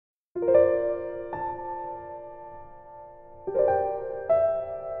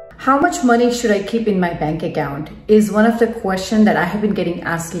How much money should I keep in my bank account is one of the questions that I have been getting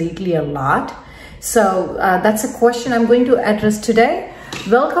asked lately a lot. So that's a question I'm going to address today.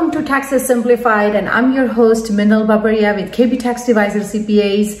 Welcome to Taxes Simplified, and I'm your host Minal Babaria with KB Tax Advisor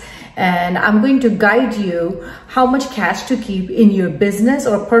CPAs, and I'm going to guide you how much cash to keep in your business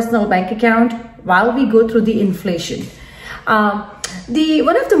or personal bank account while we go through the inflation. One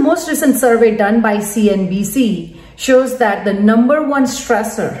of the most recent survey done by CNBC shows that the #1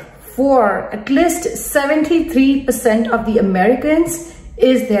 stressor for at least 73% of the Americans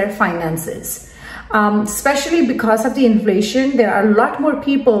is their finances. Especially because of the inflation, there are a lot more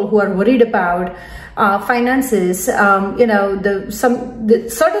people who are worried about finances.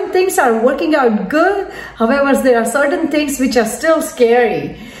 Certain things are working out good. However, there are certain things which are still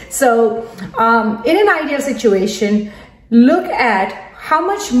scary. So in an ideal situation, look at how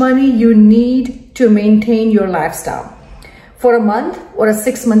much money you need to maintain your lifestyle. For a month or a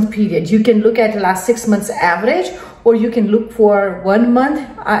 6-month period, you can look at the last 6 months average, or you can look for 1 month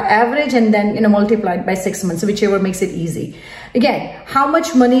average and then multiply it by 6 months, whichever makes it easy. Again, how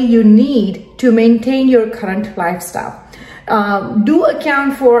much money you need to maintain your current lifestyle. Do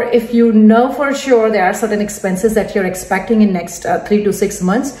account for, if you know for sure there are certain expenses that you're expecting in next 3 to 6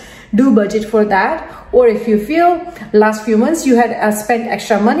 months, do budget for that. Or if you feel last few months you had spent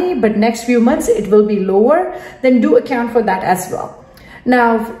extra money, but next few months it will be lower, then do account for that as well.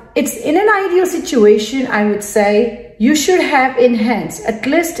 Now, it's in an ideal situation, I would say you should have in hands at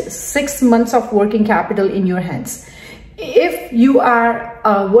least 6 months of working capital in your hands. If you are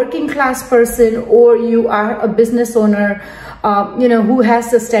a working class person or you are a business owner, who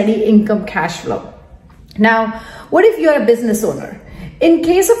has a steady income cash flow. Now, what if you're a business owner? In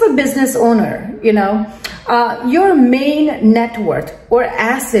case of a business owner, your main net worth or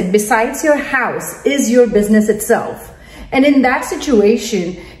asset besides your house is your business itself. And in that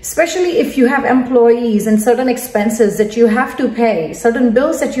situation, especially if you have employees and certain expenses that you have to pay, certain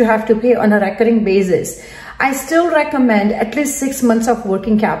bills that you have to pay on a recurring basis, I still recommend at least 6 months of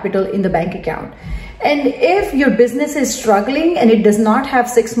working capital in the bank account. And if your business is struggling and it does not have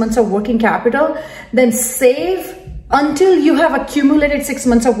 6 months of working capital, then save until you have accumulated 6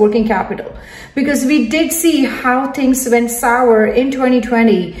 months of working capital. Because we did see how things went sour in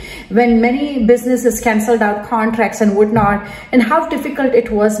 2020 when many businesses canceled out contracts and whatnot, and how difficult it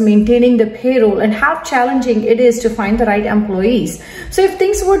was maintaining the payroll and how challenging it is to find the right employees. So if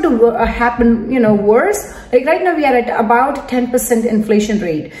things were to happen, worse, like right now we are at about 10% inflation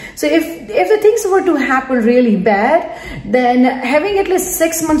rate. So if the things were to happen really bad, then having at least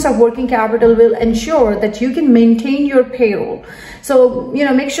 6 months of working capital will ensure that you can maintain your payroll. So,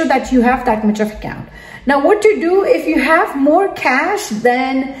 make sure that you have that much of account. Now, what to do if you have more cash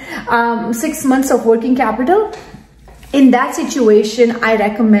than 6 months of working capital? In that situation, I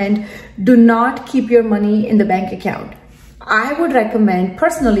recommend do not keep your money in the bank account. I would recommend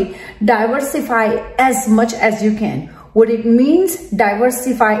personally diversify as much as you can. What it means,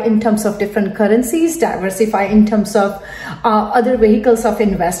 diversify in terms of different currencies, diversify in terms of other vehicles of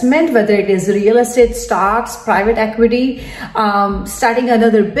investment, whether it is real estate, stocks, private equity, starting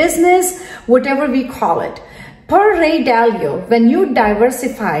another business, whatever we call it. Per Ray Dalio, when you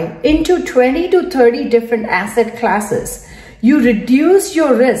diversify into 20 to 30 different asset classes, you reduce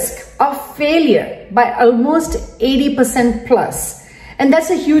your risk of failure by almost 80% plus. And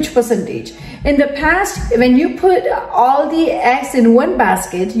that's a huge percentage. In the past, when you put all the eggs in one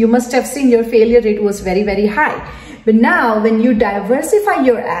basket, you must have seen your failure rate was very, very high. But now when you diversify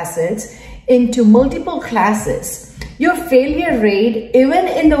your assets into multiple classes, your failure rate, even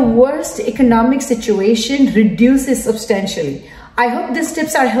in the worst economic situation, reduces substantially. I hope these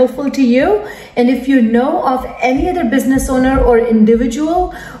tips are helpful to you. And if you know of any other business owner or individual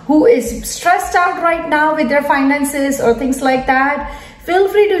who is stressed out right now with their finances or things like that, feel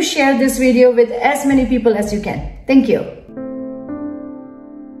free to share this video with as many people as you can. Thank you.